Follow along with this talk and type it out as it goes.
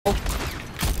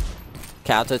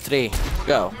Count to 3.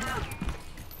 Go.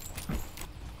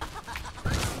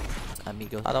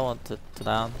 Amigos. I don't want to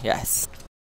down. Yes.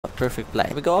 A perfect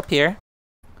play. We go up here.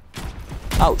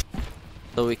 Oh.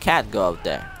 So we can't go up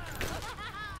there.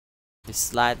 We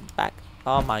slide back.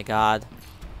 Oh my god.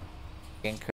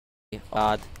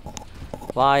 God.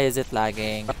 Why is it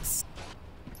lagging?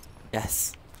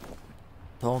 Yes.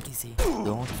 Don't easy.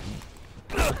 Don't.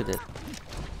 Look at it.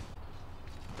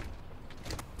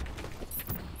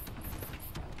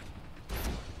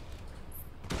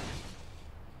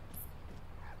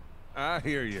 I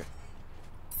hear you.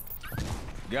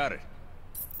 Got it.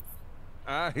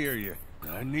 I hear you.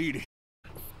 I need it.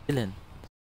 Dylan,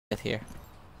 get here.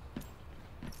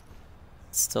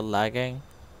 Still lagging.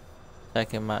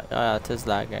 Checking my. Oh yeah, it is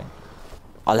lagging.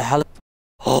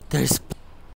 Oh, there's.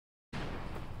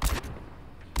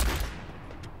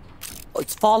 Oh,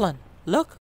 it's fallen.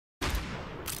 Look.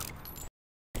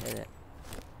 Hit it.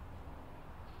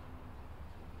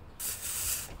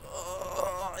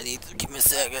 Oh, I need to give me a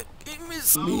second. Give me a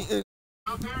second.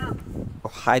 Oh,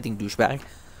 hiding douchebag.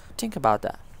 Think about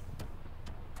that.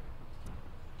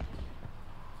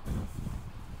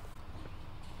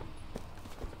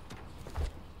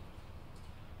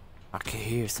 I can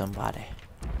hear somebody.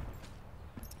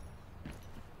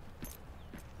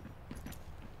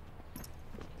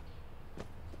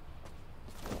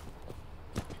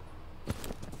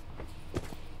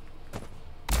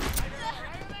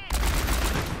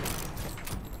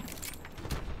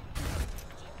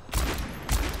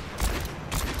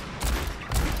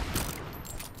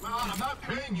 Well, I'm not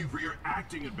paying you for your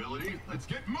acting ability. Let's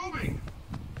get moving.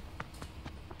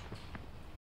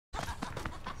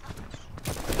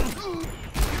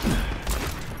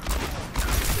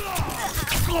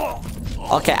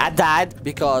 Okay, I died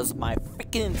because my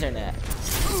freaking internet is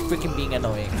freaking being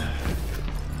annoying.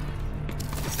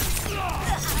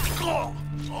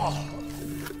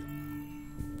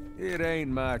 It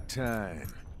ain't my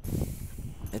time.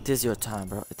 It is your time,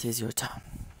 bro. It is your time.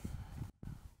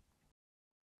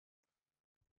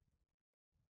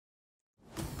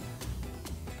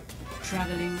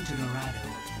 Traveling to Dorado.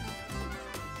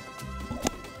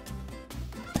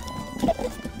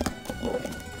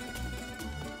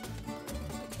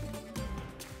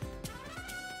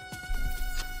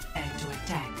 And to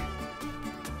attack.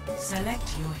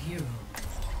 Select your hero.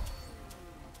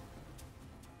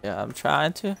 Yeah, I'm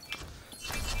trying to.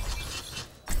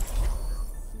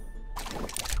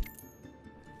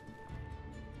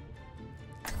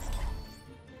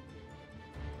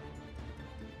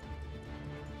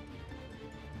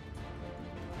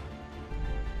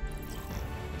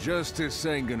 Justice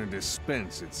ain't gonna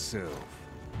dispense itself.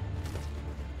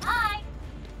 Hi.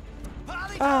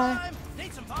 Party Bye. time!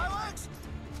 Need some fireworks?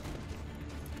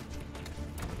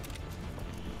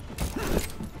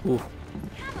 Ooh.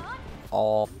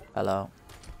 Oh, hello.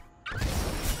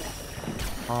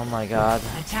 Oh my god.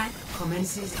 Attack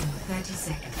commences in 30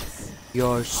 seconds.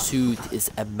 Your suit is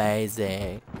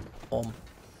amazing. Oh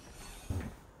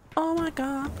my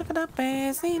god, look at that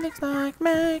face. He looks like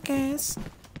Marcus.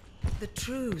 The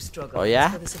true struggle Oh yeah?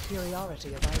 is for the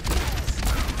superiority of ideas.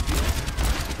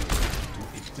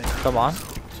 Come on.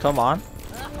 Come on.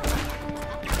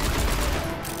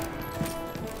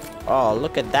 Oh,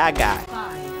 look at that guy. 5,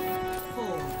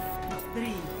 4,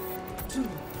 3, 2,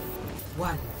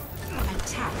 1.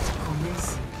 Attack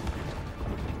commencing.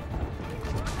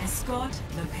 Escort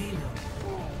the payload.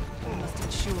 We must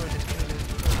ensure that payload.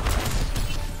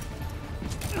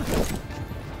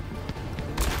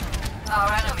 Our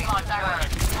enemy are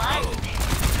direct.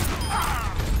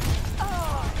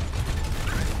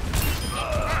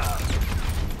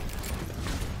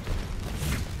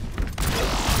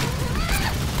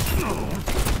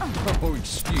 Oh,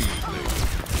 excuse me.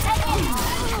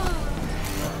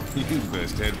 You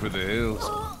best head for the hills.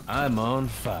 I'm on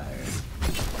fire.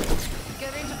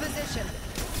 Get into position.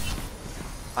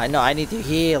 I know, I need to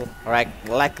heal. Right,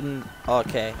 like,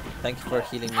 okay. Thank you for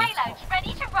healing me. Payload's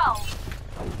ready to roll.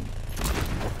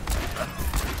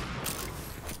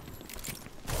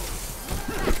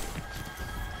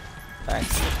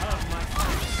 Thanks.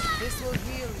 This will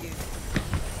heal you.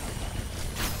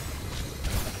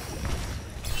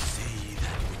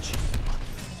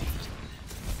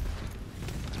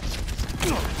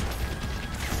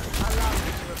 Allow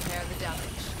me to repair the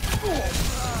damage.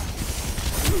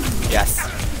 Yes.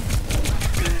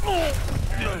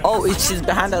 Oh, she's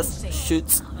behind us.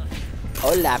 Shoots.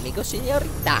 Hola, amigo,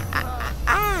 señorita.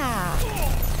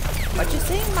 What you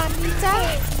saying,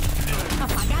 mamita?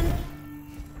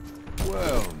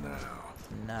 Well, now.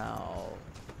 No.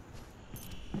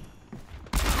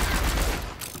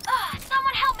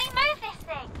 Someone help me move this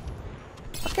thing.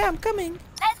 Okay, I'm coming.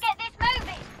 Let's get this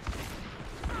moving.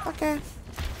 Okay.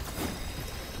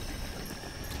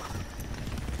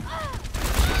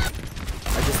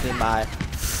 I just need my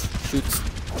shoots.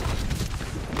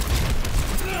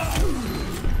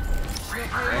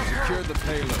 I secured the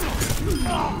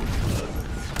payload.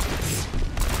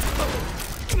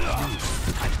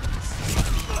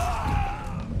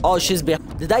 Oh, she's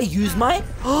behind. Did I use mine?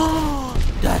 Oh,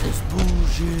 that is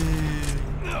bullshit.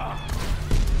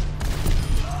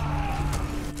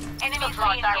 Enemy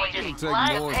free engaging. Take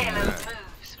Live more than payload that.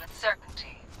 moves with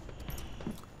certainty.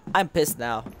 I'm pissed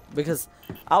now because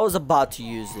I was about to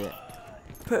use it.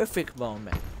 Perfect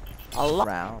moment. A lot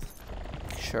round.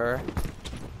 Sure,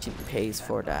 she pays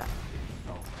for that.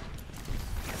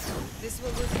 This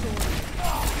will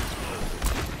restore.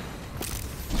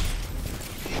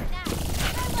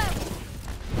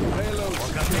 Payload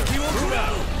secured.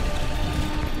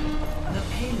 The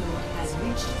payload has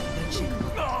reached the chip.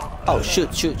 Oh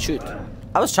shoot, shoot, shoot.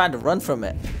 I was trying to run from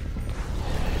it.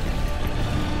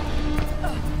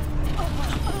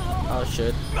 Oh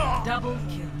shit. Double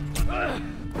kill.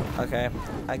 Okay.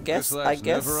 I guess This life's I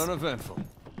guess never uneventful.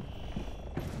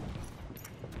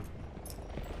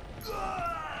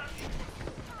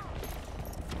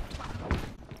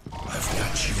 I've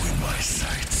got you in my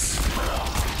sights.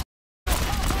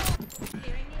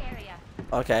 Clearing the area.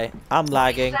 okay. I'm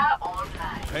lagging. That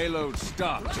online. Payload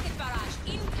stopped. Rocket barrage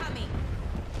incoming.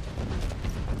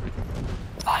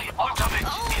 My ultimate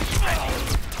is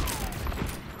ready.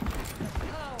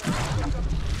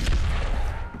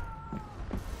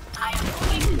 I am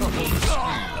moving.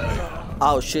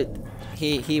 Oh shit.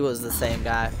 He was the same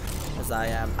guy as I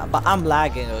am. But I'm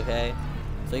lagging, okay?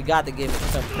 So you got to give me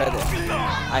some credit.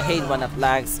 I hate when it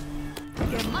lags.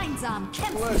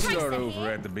 Let's start over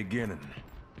at the beginning.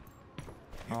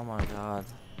 Oh my god.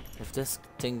 If this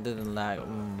thing didn't lag.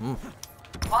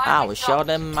 Why I we will show stopped?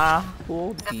 them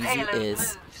who The DZ payload is.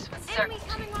 moves with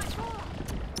certainty.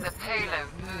 The payload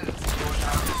moves towards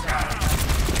our desire.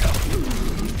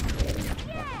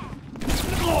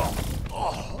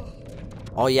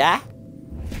 Oh yeah?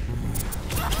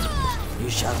 You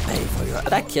shall pay for your.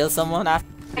 Did I kill someone after?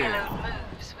 Payload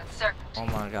moves with certainty. Oh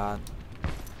my god.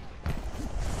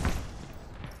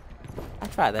 I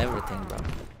tried everything, bro.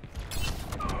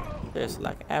 There's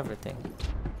like everything.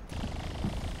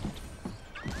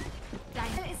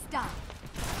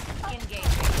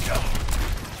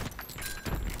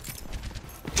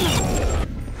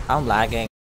 I'm lagging.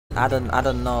 I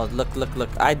don't know. Look.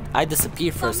 I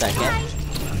disappeared for a second.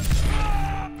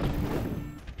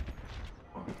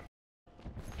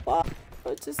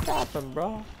 What just happened,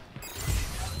 bro?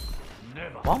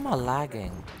 Why am I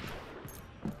lagging?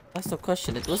 That's the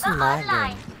question. It wasn't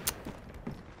lagging.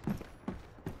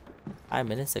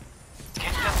 I'm innocent.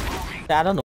 I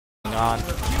don't know what's going on.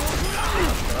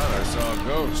 Thought I saw a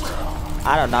ghost.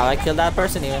 I don't know. I killed that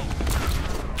person even.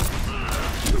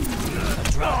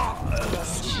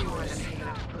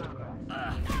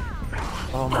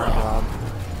 Oh my god.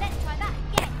 Let's try that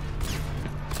again.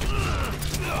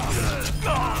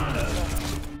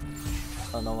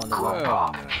 Oh, no wonder why.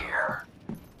 Well,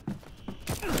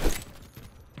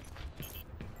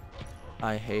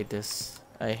 I hate this.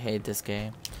 I hate this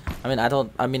game. I mean, I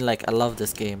mean, like, I love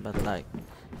this game, but like,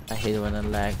 I hate it when it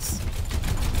lags.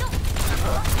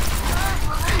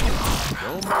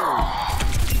 don't move.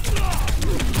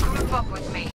 Fuck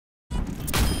with me.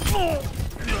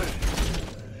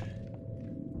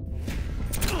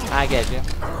 I get you.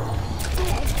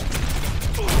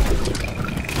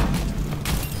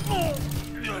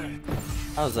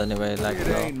 I was anyway like, It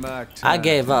bro. ain't my I time.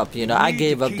 gave up. You know, I We need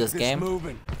gave to up keep this game.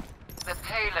 Moving. The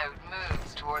payload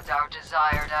moves towards our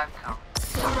desired outcome.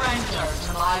 Surrender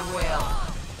to my will.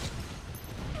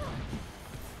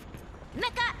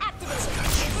 Mecha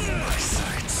activated. My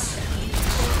sights.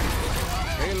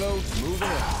 Payload's moving up.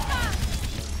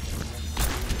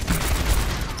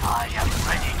 I am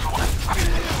ready to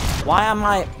attack. Why am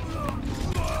I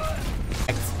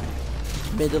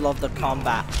middle of the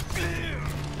combat?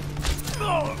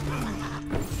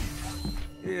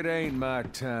 It ain't my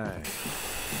time.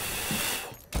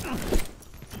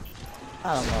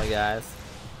 I don't know, guys.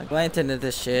 I'm going into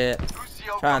this shit.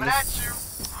 Trying to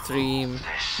stream.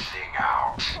 This thing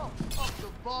out.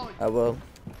 I will.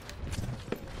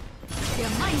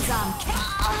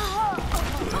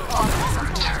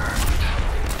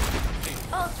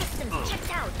 All systems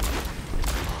checked out.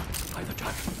 By the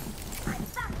time.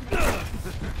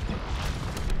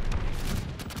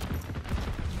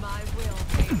 My will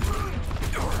made real.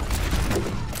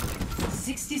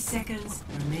 60 seconds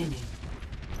remaining.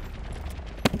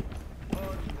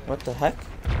 What the heck?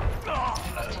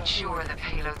 Ensure the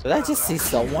payload's Did I just see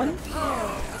someone?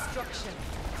 Destruction.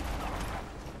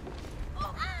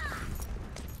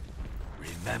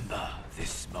 Remember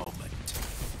this moment.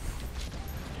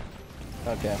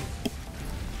 Okay.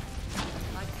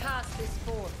 I cast this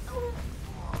forth.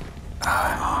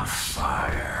 I'm on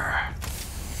fire.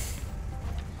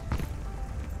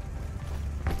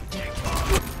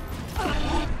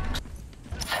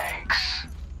 Thanks.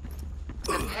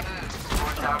 The payload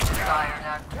towards our desired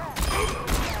outcome.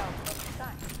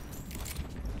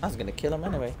 I was gonna kill him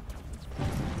anyway.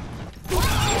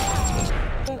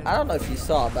 I don't know if you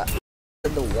saw, but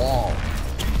in the wall,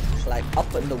 like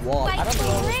up in the wall. I don't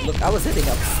know. Look, I was hitting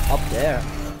up there.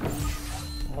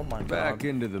 Oh my god. Back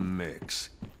into the mix.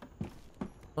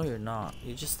 No, you're not.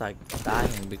 You're just like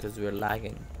dying because we're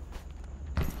lagging.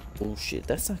 Bullshit.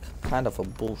 That's like kind of a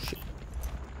bullshit.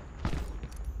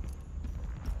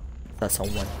 That's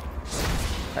someone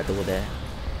right over there.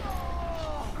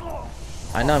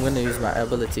 I know I'm gonna use my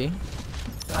ability.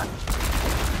 The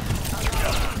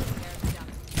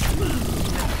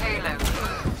payload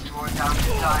moves towards our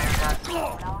desired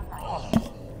outcome.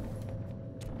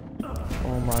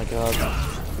 Oh my god.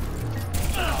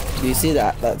 Do you see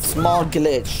that? That small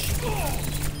glitch.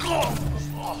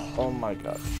 Oh my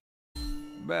god.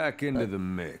 Back into the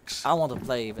mix. I want to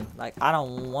play even. Like, I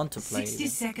don't want to play 60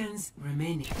 even. seconds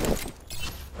remaining.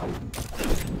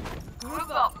 Group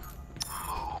up.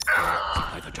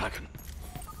 By the dragon.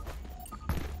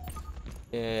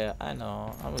 Yeah, I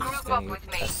know. I was just Group up going with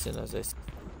me. as soon as I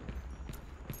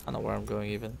don't know where I'm going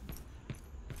even.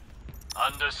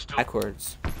 Understood.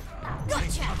 Backwards.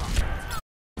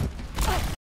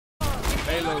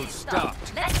 Payload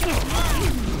stopped.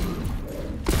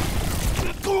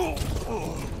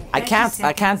 I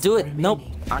can't do it. Nope.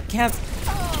 I can't.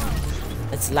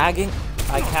 It's lagging.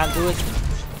 I can't do it.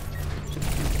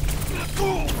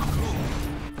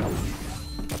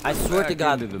 I swear to Back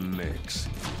God, into the mix.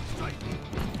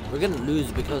 we're gonna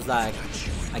lose because like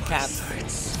I can't. 10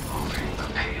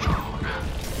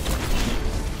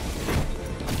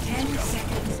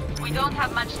 seconds. We don't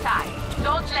have much time.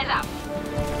 Don't let up.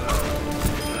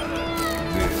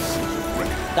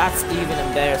 That's even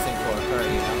embarrassing for her,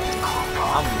 you know.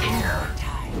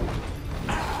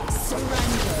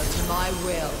 Surrender to my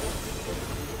will.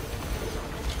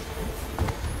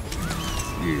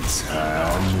 It's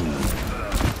on.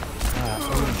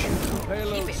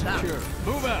 Payload secure.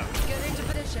 Move out. Get into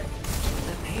position.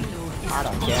 The payload is I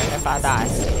don't care if I die.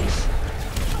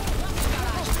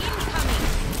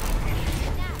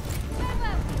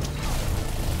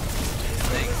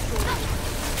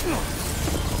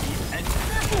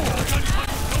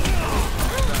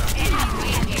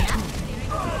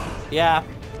 Yeah,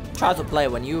 try to play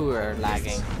when you were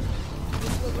lagging.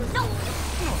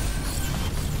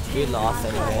 We lost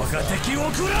anyway.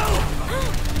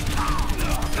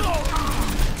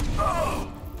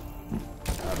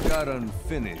 I've got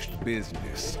unfinished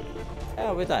business.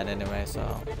 Yeah, we died anyway, so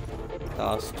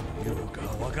lost.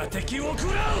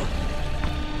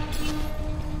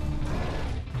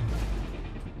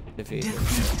 Defeated.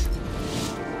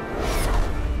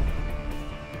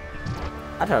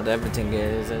 I tried everything,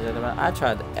 ladies and gentlemen. I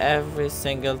tried every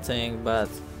single thing, but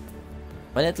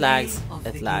when it lags,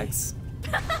 it lags.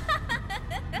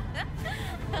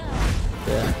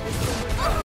 Yeah.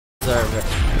 Deserve it.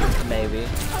 Maybe.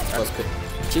 That was good.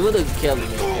 She would have killed me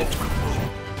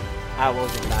if I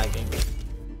wasn't lagging.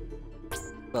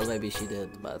 Well, maybe she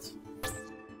did, but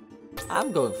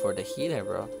I'm going for the healer,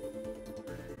 bro.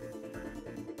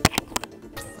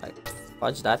 Like,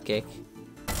 watch that kick.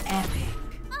 epic.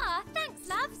 Ah, thanks,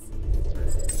 loves.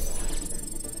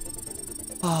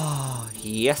 Oh,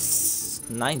 yes.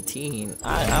 19.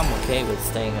 I'm okay with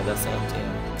staying at the same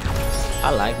team. I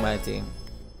like my team.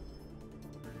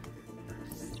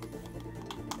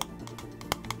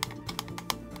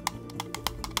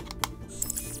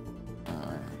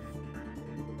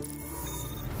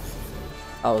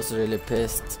 I was really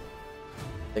pissed.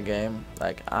 The game,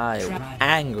 like I was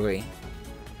angry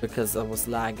because I was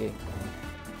lagging.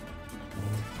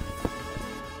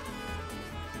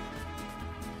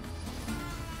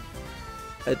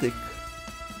 Headache.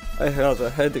 I had a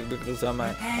headache because I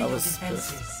Prepare your was pissed.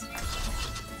 defenses.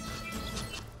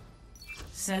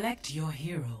 Select your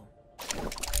hero.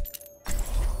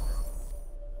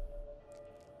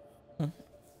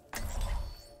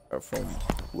 Or from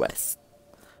West.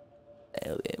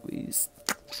 Elliott.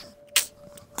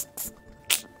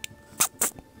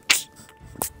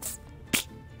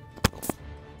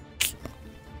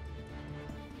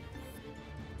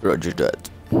 Roger that.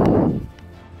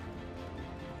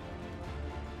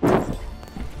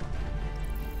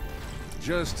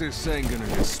 Justice ain't gonna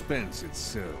dispense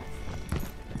itself.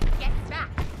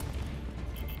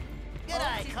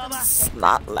 It's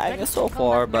not lagging so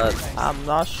far, but I'm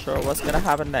not sure what's gonna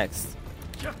happen next.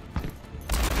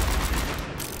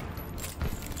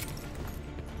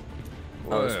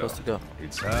 Where are we supposed to go?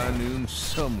 It's high noon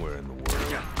somewhere in the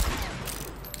world.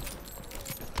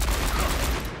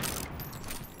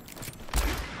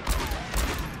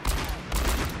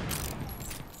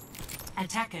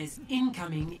 Attackers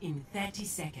incoming in 30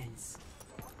 seconds.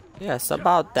 Yes,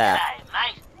 about that.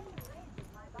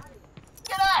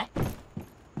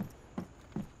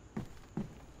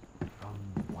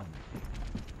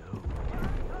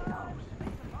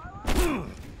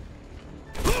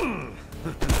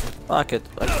 Fuck it.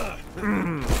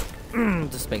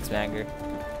 This makes me angry.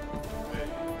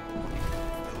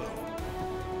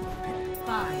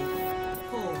 5,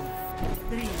 4,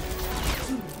 3,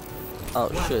 2. Oh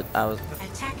shit,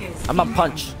 Attackers I'm a incoming.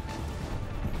 punch.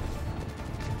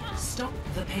 Stop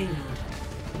the payload.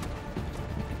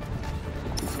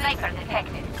 Sniper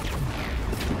detected.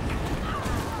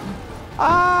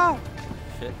 Ah!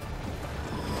 Shit.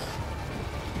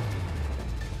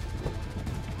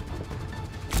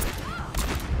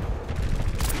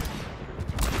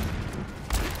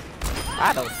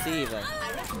 I don't see them.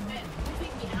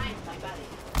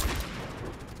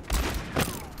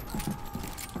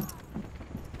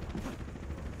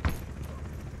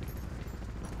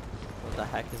 What the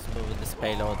heck is moving this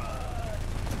payload?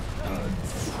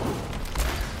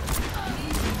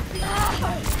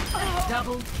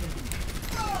 Double kill.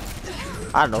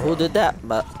 I don't know who did that,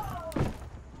 but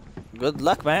good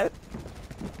luck, man.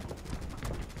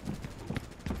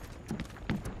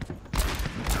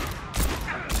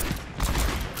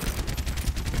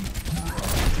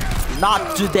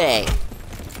 Not today.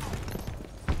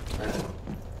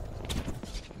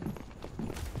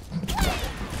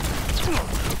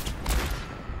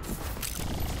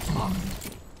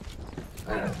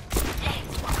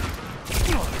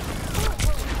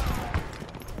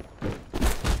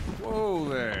 Whoa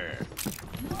there.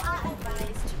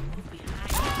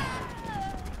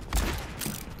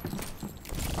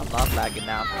 I'm not lagging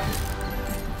now.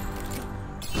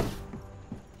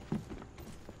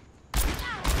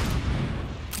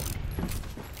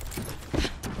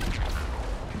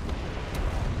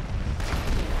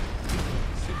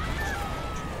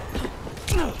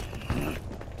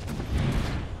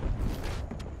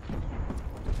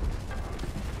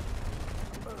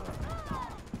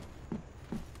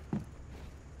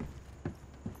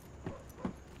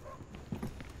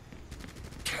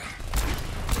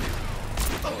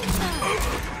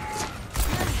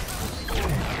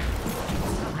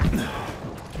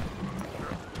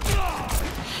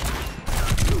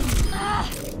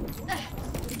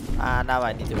 Ah, now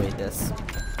I need to wait this.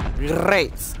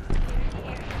 Great.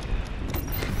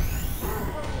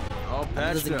 All It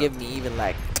patched doesn't up. give me even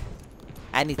like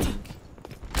anything.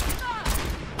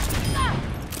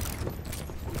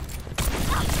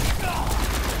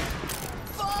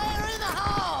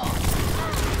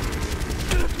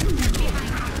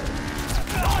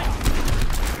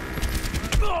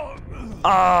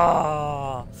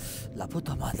 Ah, la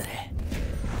puta madre.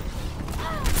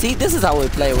 See, this is how we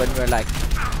play when we're like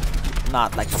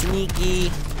not like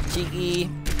sneaky, cheeky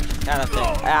kind of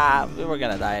thing. Ah, we were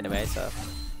gonna die anyway, so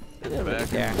we didn't really Back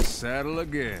care. in the saddle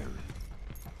again.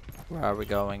 Where are we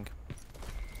going?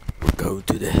 We're going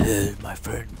to the hell, my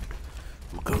friend.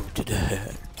 We're going to the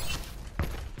hell.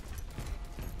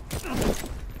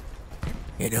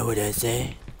 You know what I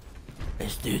say?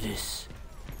 Let's do this.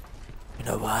 You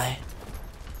know why?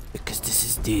 Because this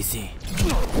is DZ.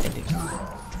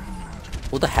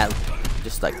 Who the hell?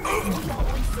 Just like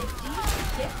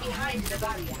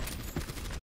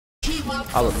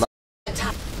I would love.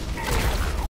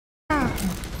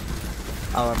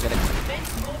 Oh, I'm gonna.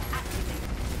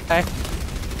 Okay.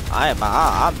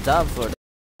 I'm done for.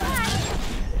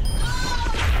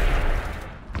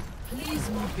 Please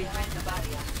move behind the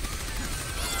barrier.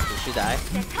 Did she die?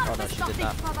 Oh no, she did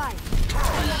not.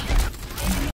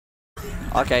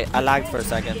 Okay, I lagged for a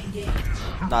second.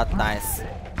 Not nice.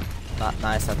 Not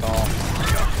nice at all.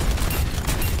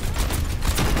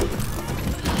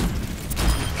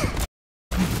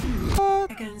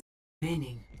 Seconds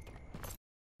remaining.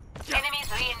 Enemies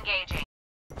re-engaging.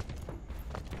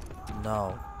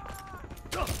 No.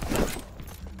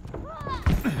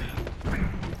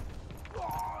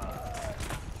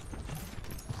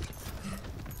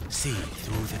 See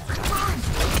through the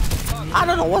I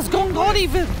don't know what's going on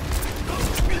even.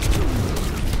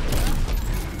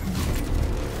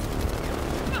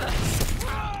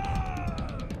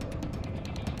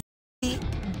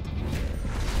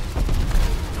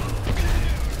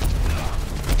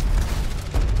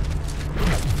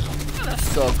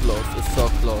 so close. It's so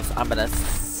close. I'm gonna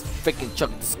freaking chuck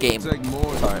this game. Take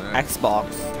more Sorry, than that. Xbox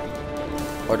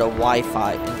or the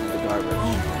Wi-Fi into the garbage.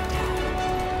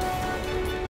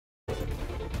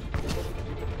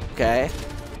 Okay.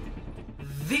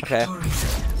 Okay.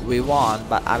 We won,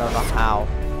 but I don't know how.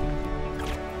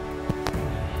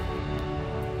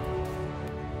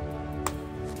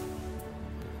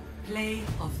 Play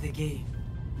of the game.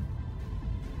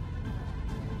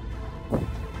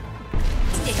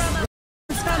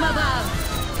 From above.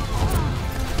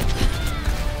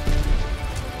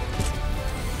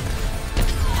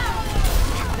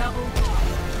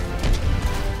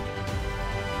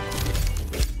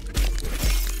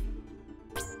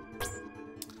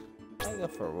 I go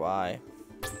for Y.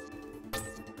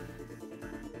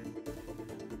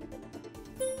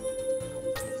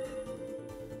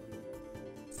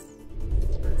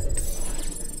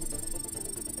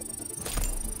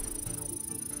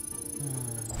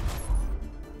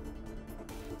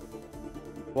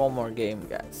 One more game,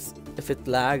 guys. If it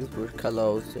lags, we're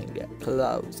closing it.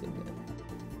 Closing it.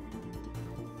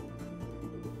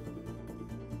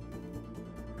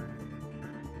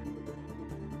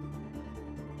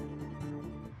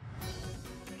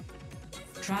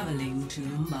 Traveling to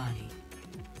Mumbai.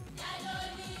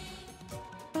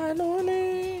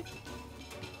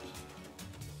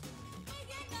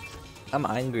 I'm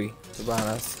angry, to be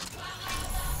honest.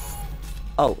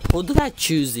 Oh, who did I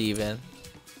choose even?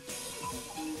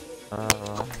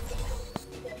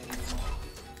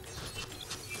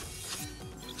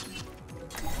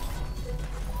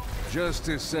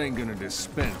 Justice ain't gonna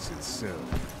dispense itself.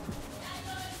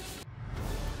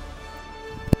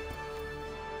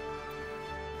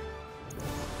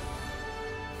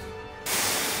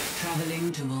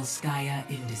 Traveling to Volskaya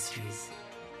Industries.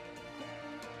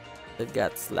 It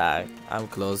gets lagged. I'm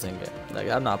closing it. Like,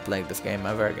 I'm not playing this game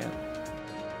ever again.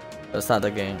 That's not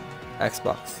the game.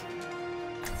 Xbox.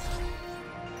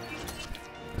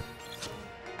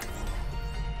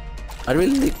 I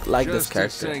really like this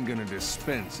Justice character. ain't gonna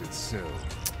dispense itself.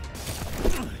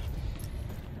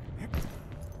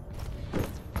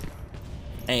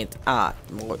 Ain't art,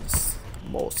 Moses.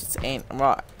 Moses ain't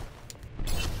right.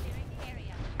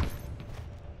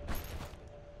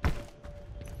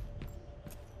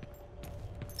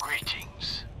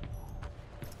 Greetings.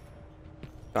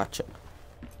 Gotcha.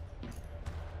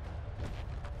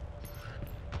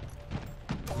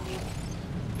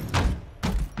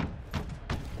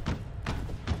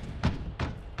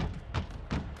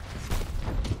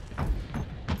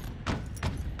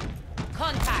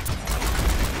 Contact.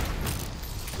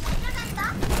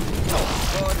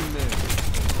 Pardon me.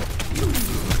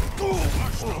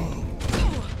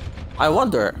 I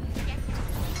wonder,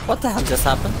 what the hell just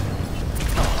happened?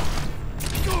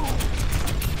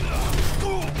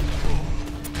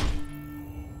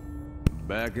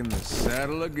 Back in the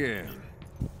saddle again.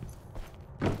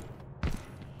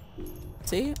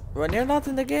 See, when you're not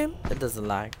in the game, it doesn't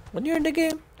lag. When you're in the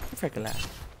game, it freaking lag.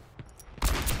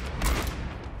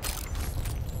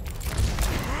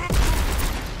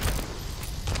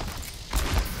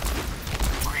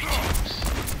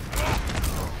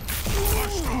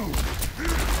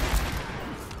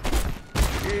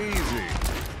 Easy.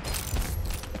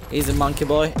 Easy, monkey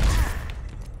boy.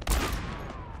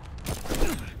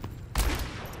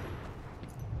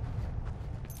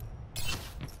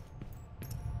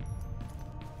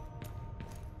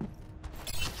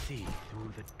 See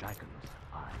through the dragon's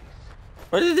eyes.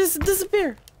 Where did this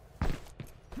disappear?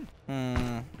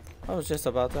 I was just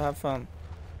about to have fun.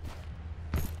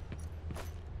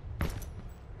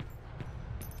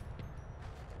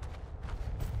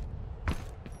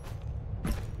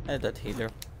 Hey, that healer.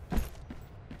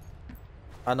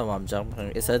 I know I'm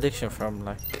jumping. It's addiction from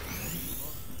like.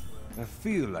 I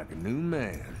feel like a new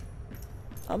man.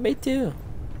 Oh, me too.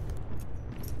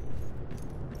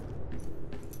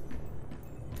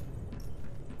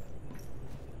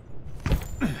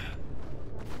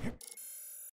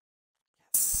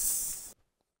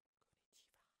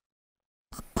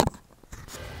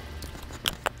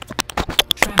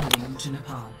 Traveling to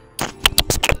Nepal.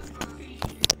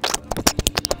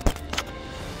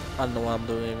 I don't know what I'm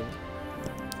doing even.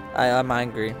 I'm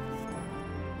angry.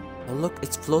 Oh look,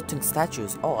 it's floating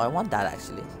statues. Oh, I want that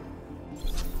actually.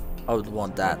 I would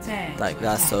want that. Like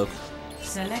that's so.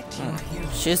 Select your hero.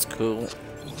 She's cool.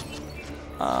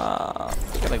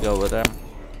 Gonna go with her.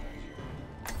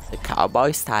 The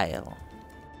cowboy style.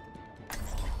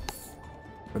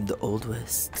 From the old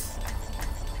west.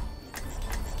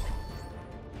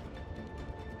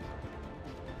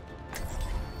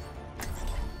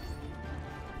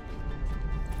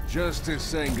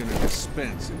 Justice ain't gonna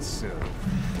dispense itself.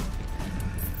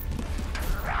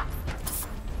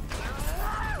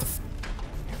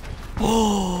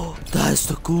 Oh, that's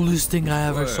the coolest thing I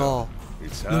ever saw.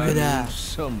 It's Look at that.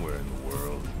 somewhere in the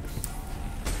world.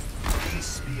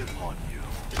 Peace be upon you.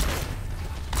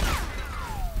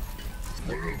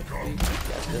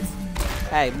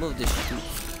 Hey, move this shit.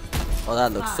 Oh,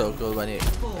 that looks so good when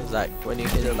it's like when you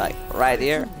hit it like right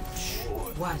here.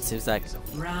 Seems like.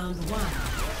 Round 1.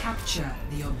 Capture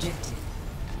the objective.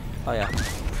 Oh yeah,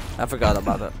 I forgot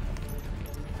about it.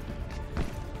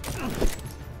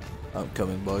 I'm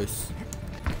coming, boys.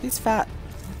 He's fat.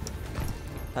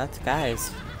 Fat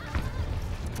guys.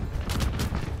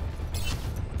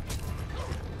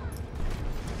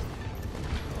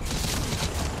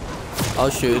 Oh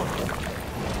shoot.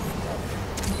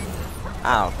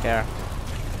 I don't care.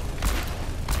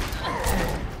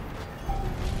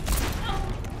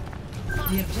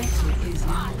 The objective is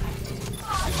now active.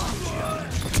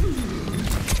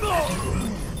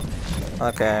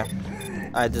 Okay.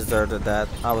 I deserved that.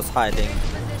 I was hiding.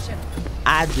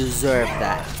 I deserve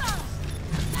that.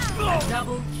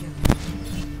 Double kill.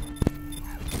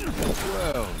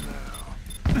 Well,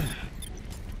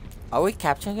 Are we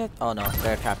capturing it? Oh no,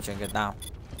 they're capturing it now.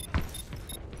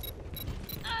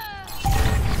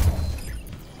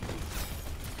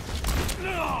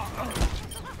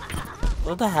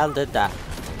 Who the hell did that?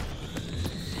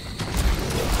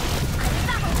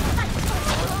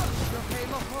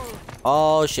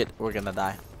 Oh shit, we're gonna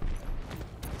die.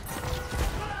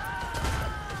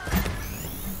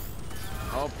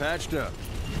 all patched up.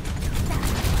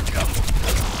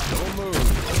 Don't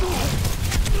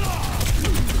move.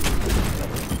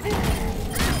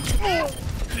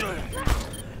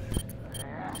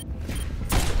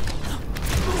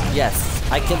 Yes,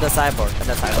 I killed the cyborg, and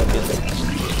the cyborg killed him.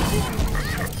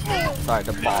 Sorry,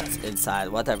 the bot's inside.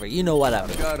 Whatever, you know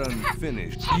whatever. Got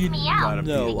unfinished. You Gotta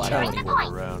know be whatever. transport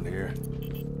around here.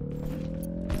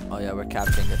 Oh yeah, we're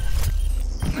capturing it.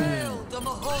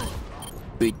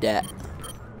 Beat that.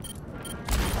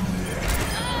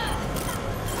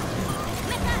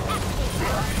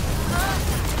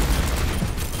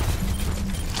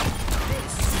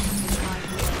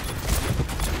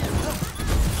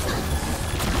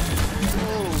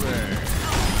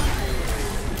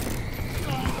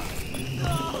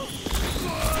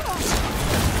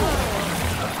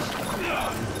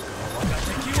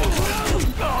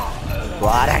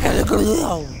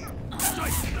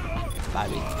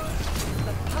 Baby.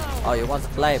 Oh, you want to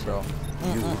play, bro?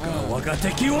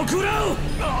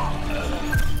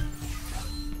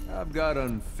 I've got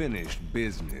unfinished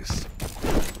business.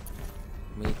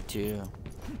 Me too.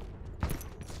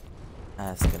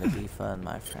 That's gonna be fun,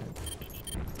 my friend.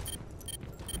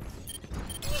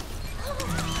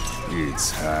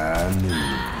 It's high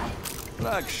noon.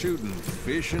 Like shooting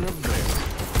fish in a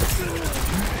barrel.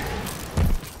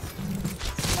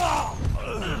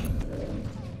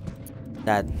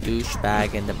 That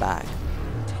douchebag in the back.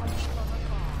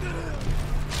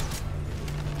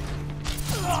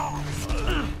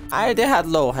 They had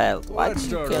low health. Why Let's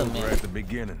did you start kill over me? at the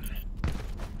beginning.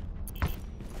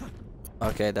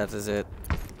 Okay, that is it.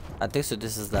 I think so.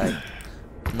 This is like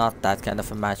not that kind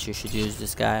of a match. You should use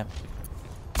this guy.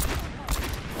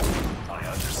 I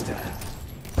understand.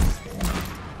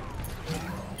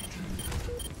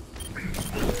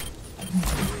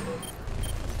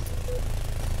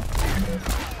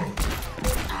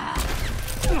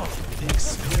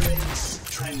 Experience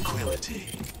tranquility.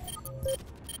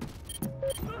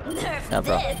 Yeah,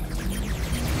 bro.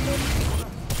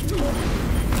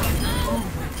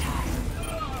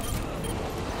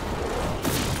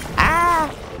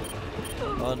 Ah!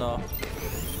 Oh no.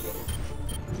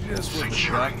 Just with the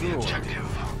Securing back the door. objective.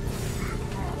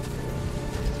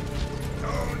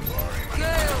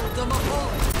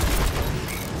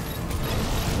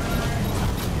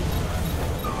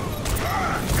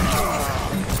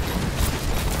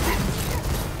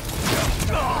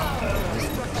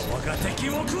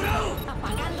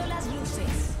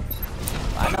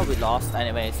 I know we lost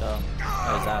anyway, so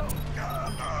there's that.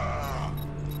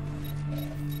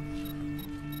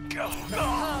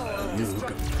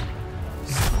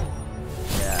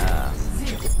 Yeah.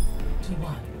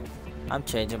 0-1. I'm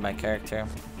changing my character.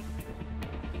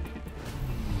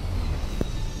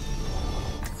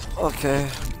 Okay.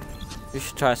 We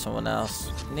should try someone else.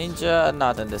 Ninja,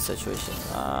 not in this situation.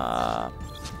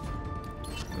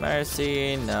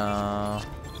 Mercy, no.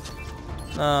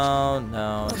 No,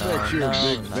 no, I no, bet you're a no,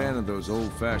 big no. fan of those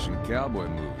old-fashioned cowboy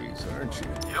movies, aren't you?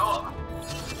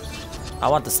 I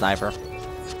want the sniper.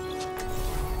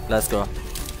 Let's go.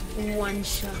 One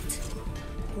shot.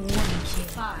 One kill.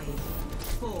 5,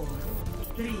 4,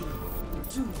 3,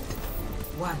 2,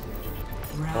 1.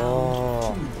 Round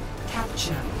Oh. 2.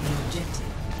 Capture the objective.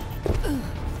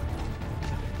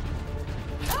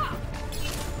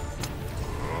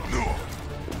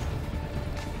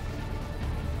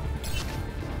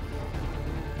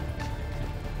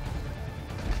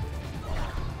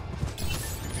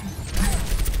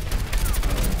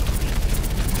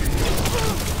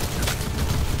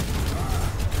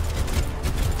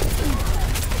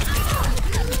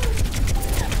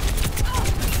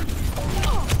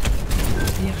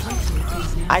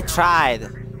 I tried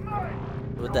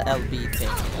with the LB thing,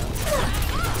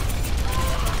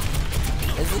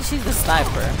 Isn't she the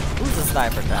sniper? Who's the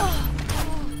sniper now?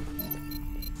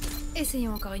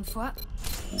 Essayons encore une fois.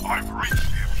 I've reached the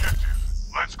objective.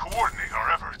 Let's coordinate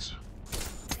our efforts.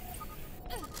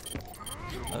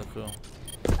 Oh, cool.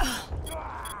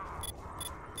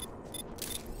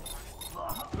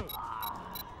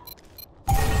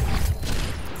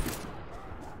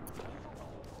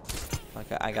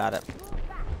 Okay, I got it.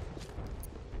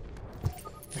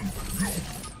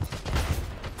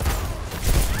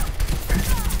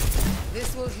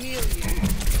 This will heal you.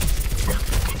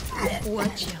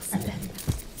 Watch your step.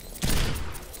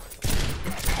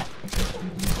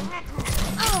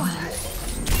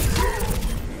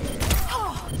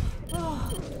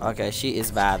 Okay, she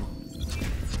is bad.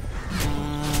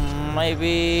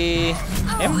 Maybe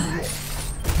him?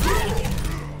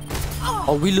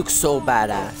 Oh, we look so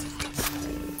badass.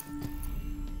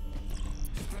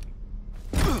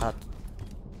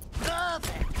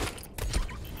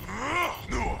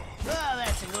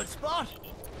 That's a good spot.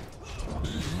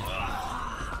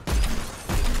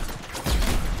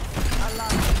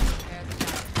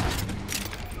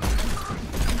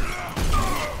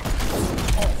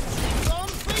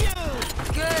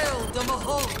 Gale de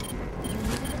Mahal.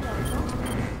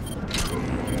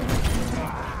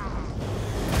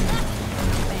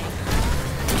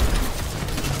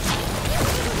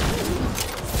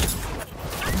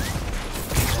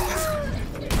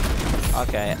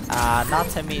 Okay, not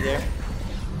him either.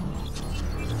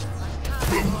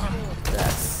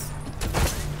 Yes.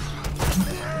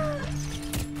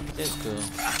 It's cool.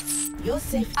 Your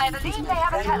safety I believe is they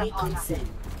have a primary teleporter. concern.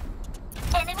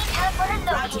 Enemy teleporter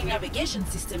Routing located. navigation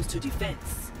systems to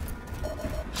defense.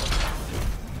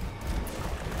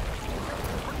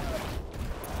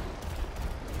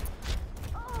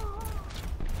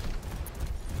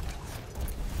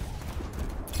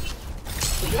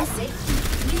 For your safety,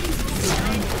 please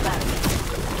behind the barrier.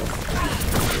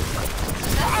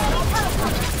 The enemy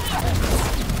teleporter is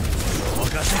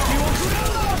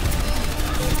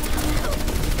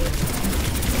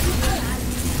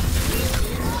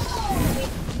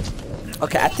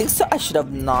Okay, I think so. I should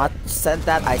have not sent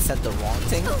that. I sent the wrong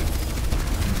thing.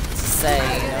 To say,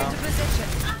 you know.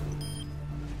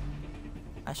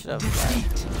 I should have.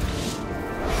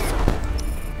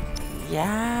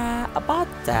 Yeah, about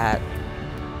that.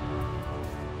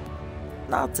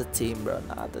 Not the team, bro.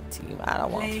 Not the team. I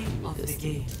don't want Play to be of this the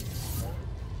team. game.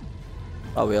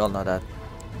 Oh, we all know that.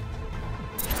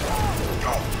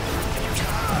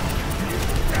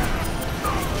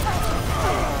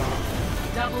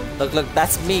 Look, look,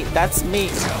 that's me. That's me.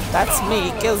 That's me.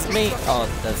 He kills me. Oh,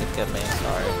 it doesn't kill me.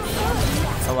 Sorry.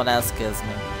 Someone else kills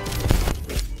me.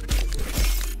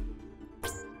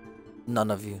 None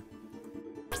of you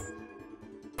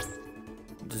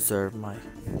deserve my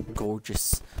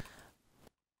gorgeous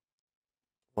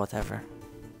whatever.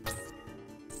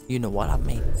 You know what I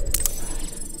mean.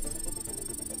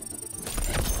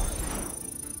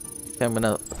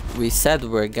 Okay, we said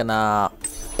we're gonna,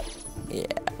 yeah,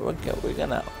 we're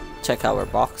gonna check our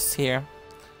box here,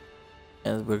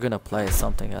 and we're gonna play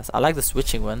something else. I like the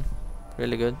switching one,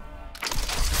 really good.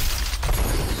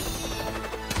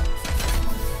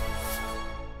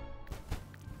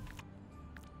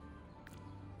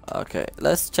 Okay,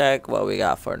 let's check what we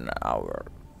got for our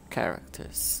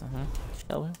characters.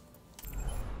 Shall we?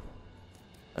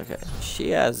 Okay,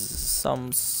 she has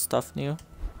some stuff new.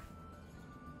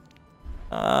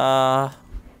 Yeah,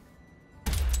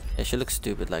 she looks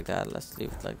stupid like that. Let's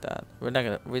leave it like that.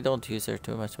 We don't use her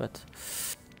too much, but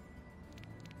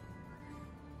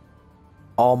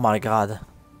oh my god.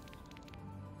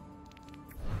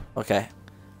 Okay,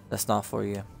 that's not for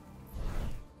you.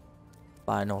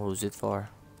 But I know who's it for.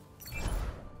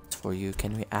 It's for you.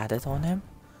 Can we add it on him?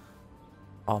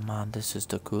 Oh man, this is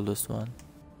the coolest one.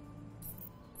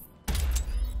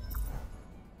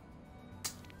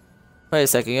 Wait a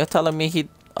second, you're telling me he...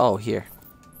 Oh, here.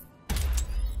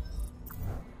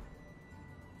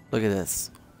 Look at this.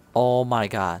 Oh my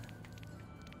god.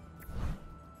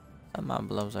 Some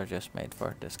emblems are just made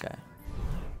for this guy.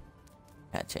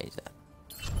 Can't change that.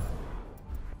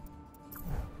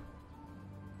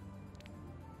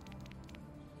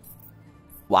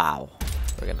 Wow.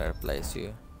 We're gonna replace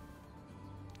you.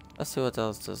 Let's see what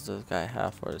else does this guy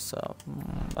have for himself.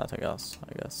 Nothing else,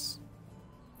 I guess.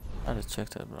 I just check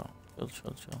that, bro.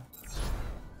 Chill.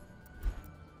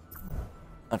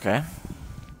 Okay.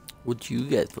 What you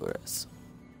get for us?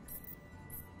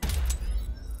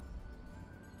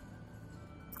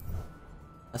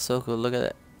 That's so cool. Look at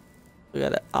it. Look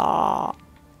at it. Ah.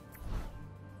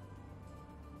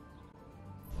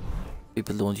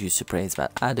 People don't use sprays,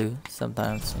 but I do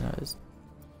sometimes. You know, it's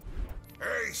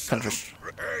Hey, salute.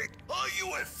 Hey, are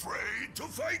you afraid to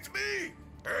fight me?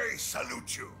 Hey,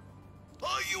 salute you.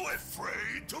 Are you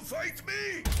afraid to fight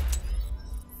me?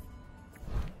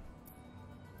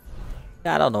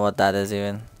 yeah, I don't know what that is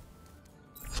even.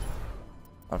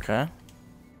 Okay.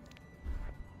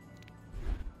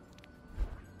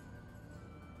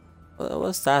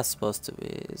 What's that supposed to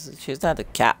be? She's not a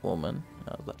cat woman.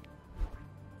 No, but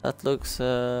that looks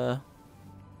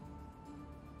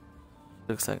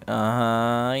looks like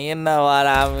you know what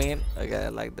I mean. Okay, I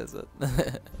like this one.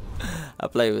 I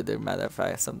play with her, matter of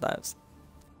fact, sometimes.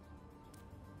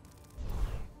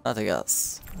 Nothing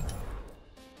else.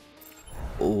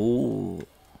 Ooh.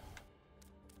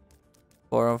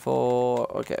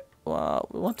 4-on-4. Okay. Well,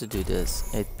 we want to do this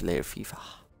 8-player FIFA.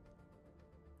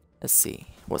 Let's see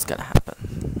what's gonna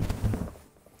happen.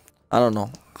 I don't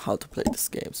know how to play this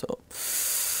game, so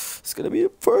it's gonna be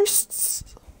the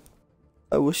first.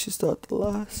 I wish it's not the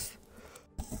last.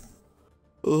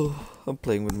 Oh, I'm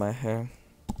playing with my hair.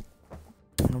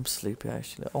 I'm sleepy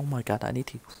actually. Oh my god, I need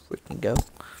to freaking go.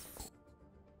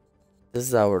 This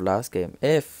is our last game,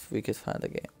 if we could find a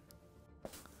game.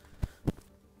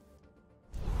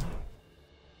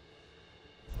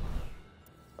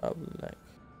 Probably like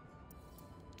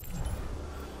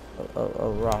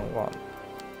wrong one.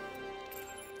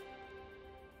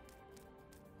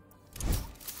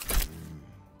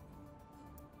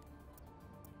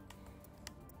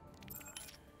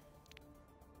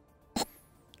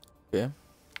 Okay.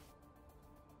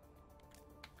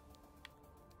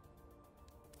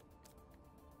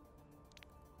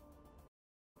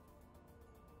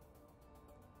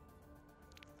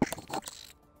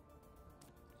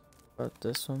 But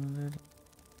this one really?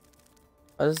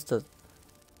 What is the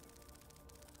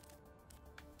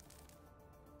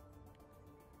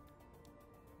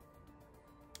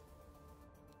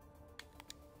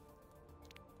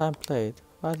time played?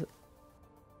 What?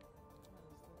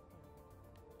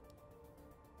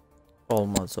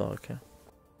 Almost okay.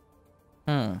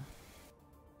 2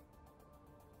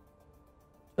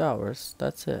 hours,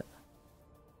 that's it.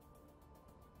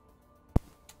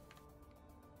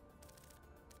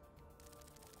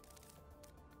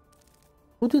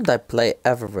 Who did I play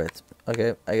ever with?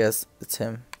 Okay, I guess it's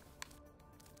him.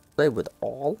 Play with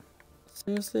all?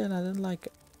 Seriously, and I didn't like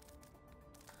it.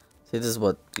 See, this is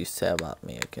what you say about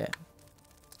me, okay?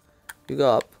 You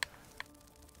go up.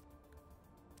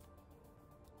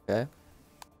 Okay.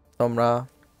 Tomra.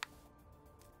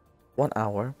 1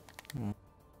 hour.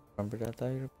 Remember that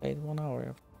I played 1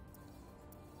 hour.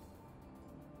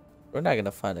 We're not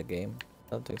gonna find a game.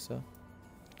 I don't think so.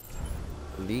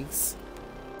 Leagues.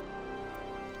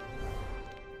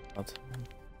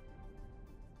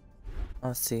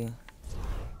 Let's see.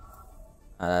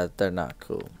 They're not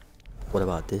cool. What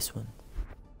about this one?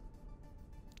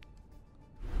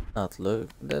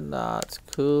 They're not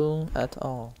cool at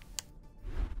all.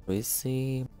 We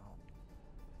see.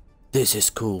 This is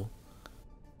cool.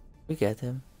 We get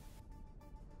him.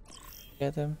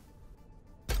 Get him.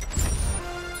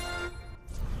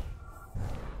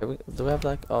 Do we have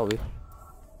like? Oh,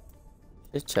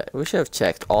 we should have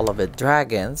checked all of it.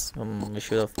 Dragons. We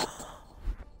should have.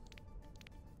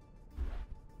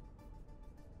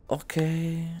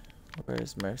 Okay. Where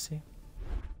is Mercy?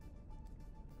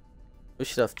 We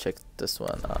should have checked this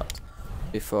one out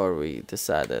before we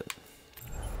decided.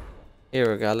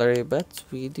 Hero gallery, but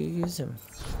we do use him.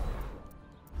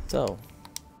 So.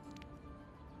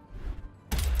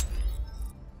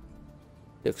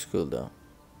 Looks cool though.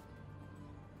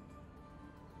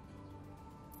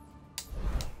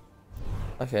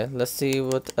 Okay, let's see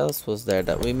what else was there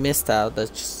that we missed out, that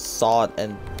just saw it,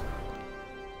 and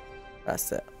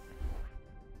that's it.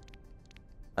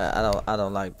 I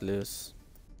don't like blues.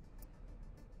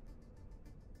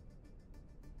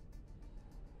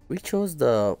 We chose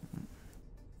the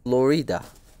Florida.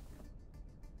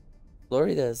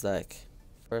 Florida is like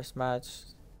first match.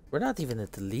 We're not even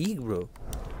at the league, bro.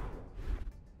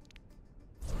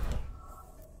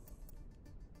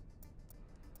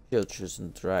 Filters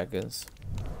and dragons.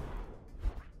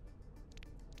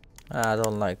 I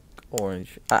don't like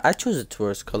orange. I chose a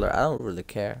tourist color. I don't really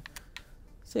care.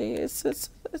 See, it's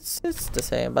it's the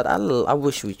same, but I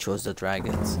wish we chose the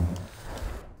dragons.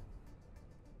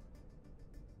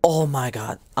 Oh my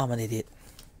god, I'm an idiot.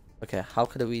 Okay, how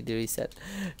could we reset?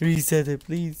 Reset it,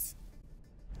 please.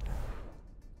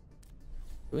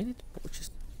 Do we need to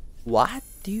purchase? What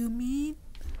do you mean?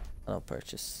 I don't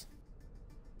purchase.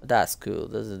 That's cool,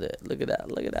 doesn't it? Look at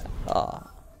that, look at that. Ah,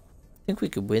 I think we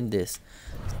could win this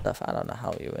stuff. I don't know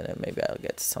how we win it. Maybe I'll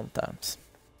get it sometimes.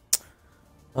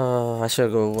 I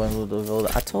should go one with the gold.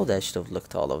 I told you I should have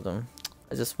looked all of them.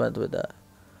 I just went with that.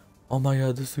 Oh my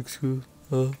god, this looks cool.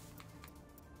 Look,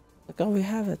 oh, we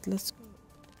have it. Let's go.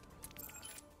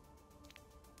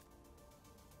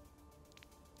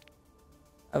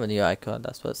 I have a new icon.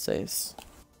 That's what it says.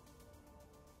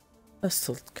 I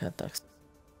still can't access.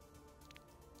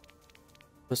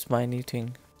 What's my new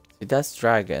thing? See, that's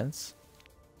dragons.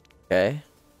 Okay.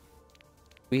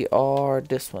 We are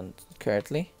this one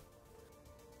currently.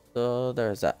 So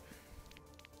there's that.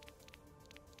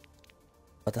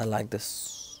 But I like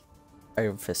this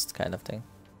Iron Fist kind of thing.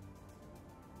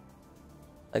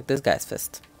 Like this guy's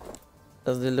fist.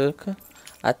 Does it look?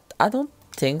 I don't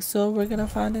think so. We're gonna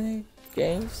find any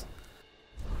games.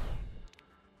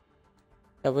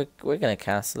 Yeah, we're gonna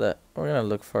cancel it. We're gonna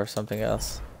look for something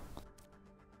else.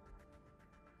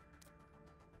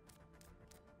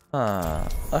 Ah,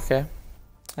 okay.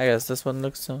 I guess this one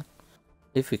looks so.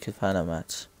 If we could find a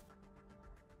match.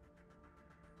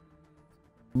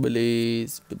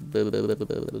 Please.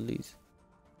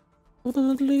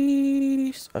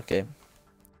 Please. Okay.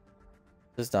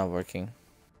 This is not working.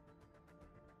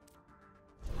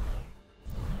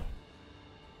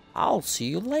 I'll see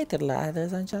you later,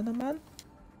 ladies and gentlemen.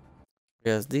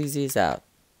 Because this is out.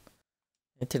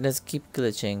 Internets keep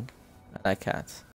glitching. And I can't.